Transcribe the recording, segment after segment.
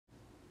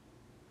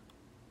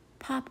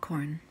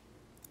Popcorn,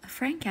 a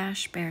Frank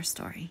Asch bear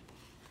story,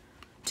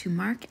 to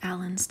Mark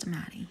Allen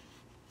Stamati.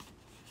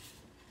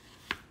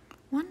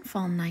 One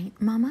fall night,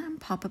 Mama and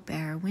Papa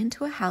Bear went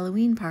to a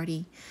Halloween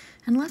party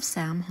and left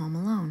Sam home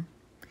alone.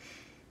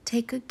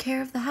 "Take good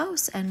care of the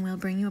house and we'll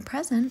bring you a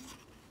present."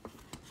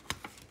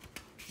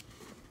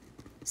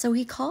 So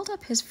he called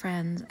up his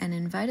friends and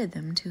invited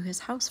them to his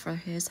house for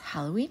his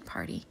Halloween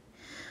party.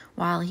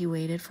 While he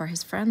waited for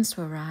his friends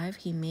to arrive,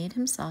 he made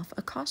himself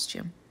a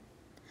costume.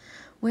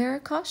 Wear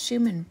a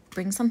costume and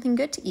bring something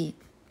good to eat.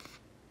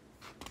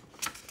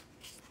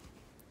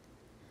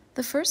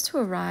 The first to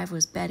arrive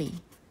was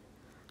Betty.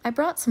 "I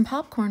brought some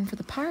popcorn for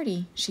the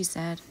party," she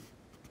said.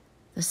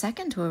 The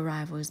second to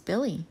arrive was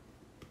Billy.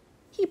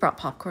 He brought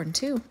popcorn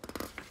too.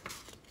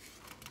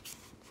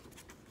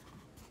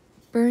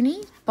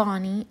 Bernie,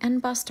 Bonnie,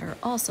 and Buster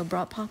also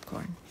brought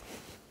popcorn.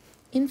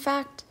 In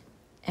fact,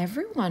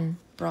 everyone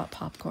brought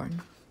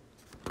popcorn.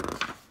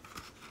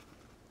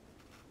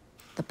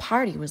 The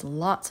party was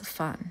lots of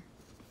fun.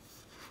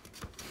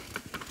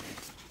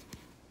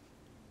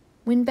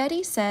 When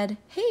Betty said,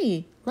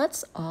 "Hey,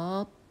 let's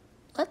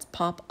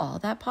pop all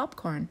that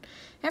popcorn,"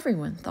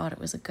 everyone thought it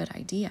was a good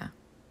idea.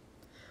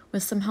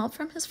 With some help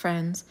from his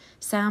friends,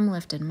 Sam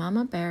lifted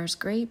Mama Bear's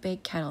great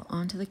big kettle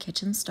onto the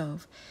kitchen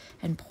stove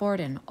and poured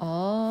in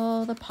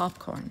all the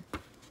popcorn.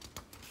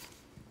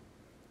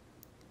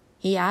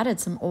 He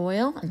added some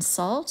oil and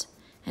salt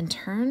and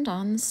turned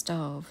on the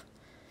stove.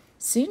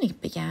 Soon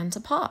it began to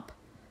pop.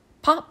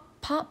 Pop,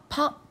 pop,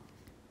 pop.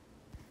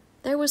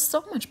 There was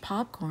so much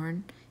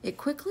popcorn, it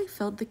quickly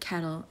filled the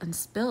kettle and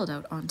spilled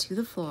out onto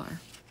the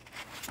floor.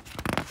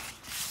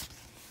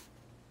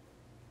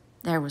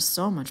 There was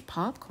so much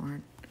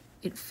popcorn,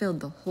 it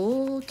filled the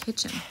whole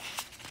kitchen.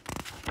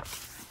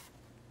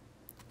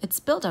 It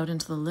spilled out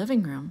into the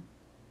living room.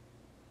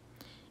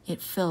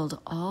 It filled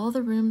all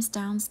the rooms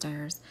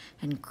downstairs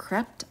and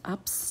crept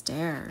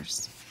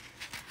upstairs.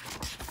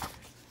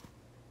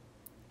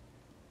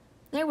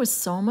 There was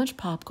so much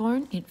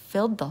popcorn, it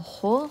filled the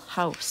whole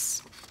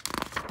house.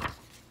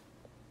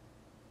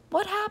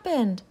 What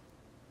happened?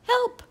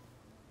 Help!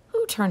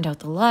 Who turned out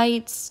the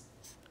lights?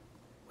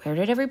 Where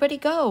did everybody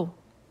go?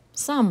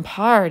 Some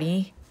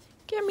party.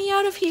 Get me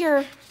out of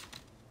here.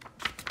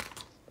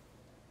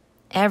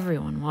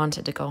 Everyone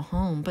wanted to go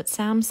home, but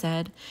Sam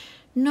said,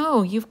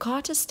 "No, you've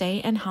got to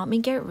stay and help me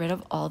get rid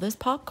of all this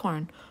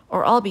popcorn,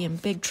 or I'll be in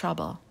big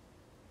trouble."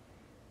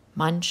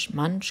 Munch,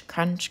 munch,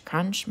 crunch,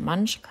 crunch,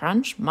 munch,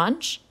 crunch,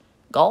 munch,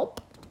 gulp.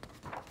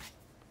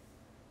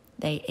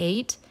 They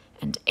ate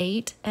and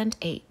ate and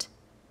ate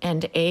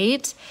and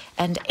ate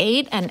and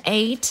ate and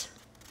ate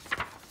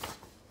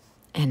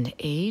and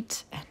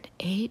ate and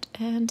ate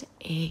and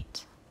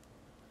ate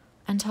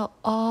until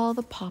all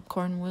the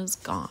popcorn was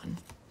gone.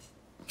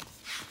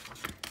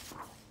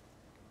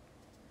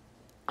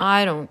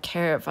 "I don't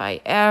care if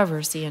I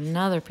ever see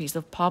another piece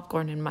of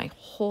popcorn in my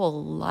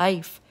whole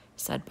life,"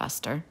 said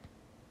Buster.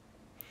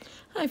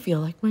 "I feel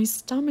like my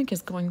stomach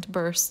is going to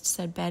burst,"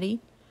 said Betty.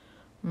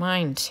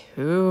 "Mine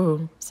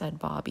too," said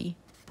Bobby.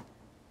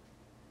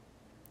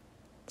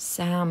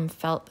 Sam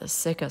felt the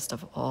sickest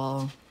of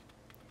all.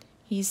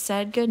 He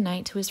said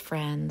goodnight to his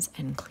friends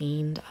and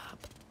cleaned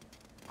up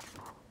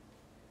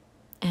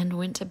and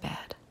went to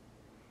bed.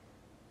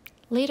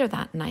 Later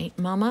that night,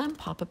 Mama and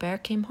Papa Bear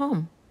came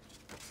home.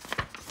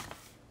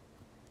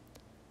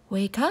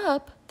 "Wake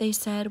up," they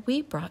said.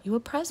 "We brought you a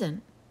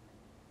present."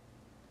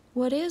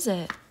 "What is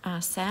it?"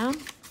 asked Sam.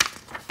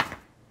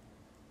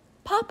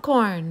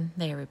 "Popcorn,"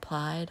 they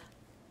replied.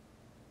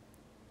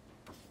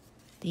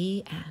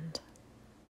 The end.